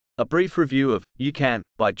A brief review of You Can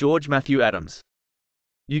by George Matthew Adams.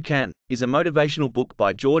 You Can is a motivational book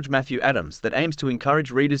by George Matthew Adams that aims to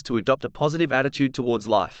encourage readers to adopt a positive attitude towards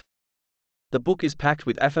life. The book is packed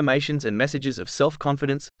with affirmations and messages of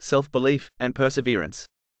self-confidence, self-belief, and perseverance.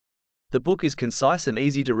 The book is concise and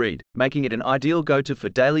easy to read, making it an ideal go-to for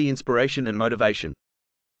daily inspiration and motivation.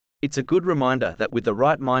 It's a good reminder that with the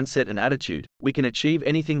right mindset and attitude, we can achieve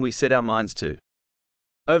anything we set our minds to.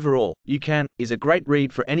 Overall, You Can is a great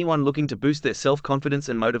read for anyone looking to boost their self-confidence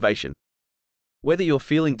and motivation. Whether you're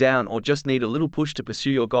feeling down or just need a little push to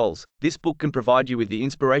pursue your goals, this book can provide you with the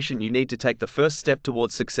inspiration you need to take the first step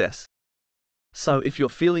towards success. So if you're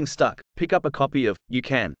feeling stuck, pick up a copy of You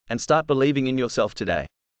Can and start believing in yourself today.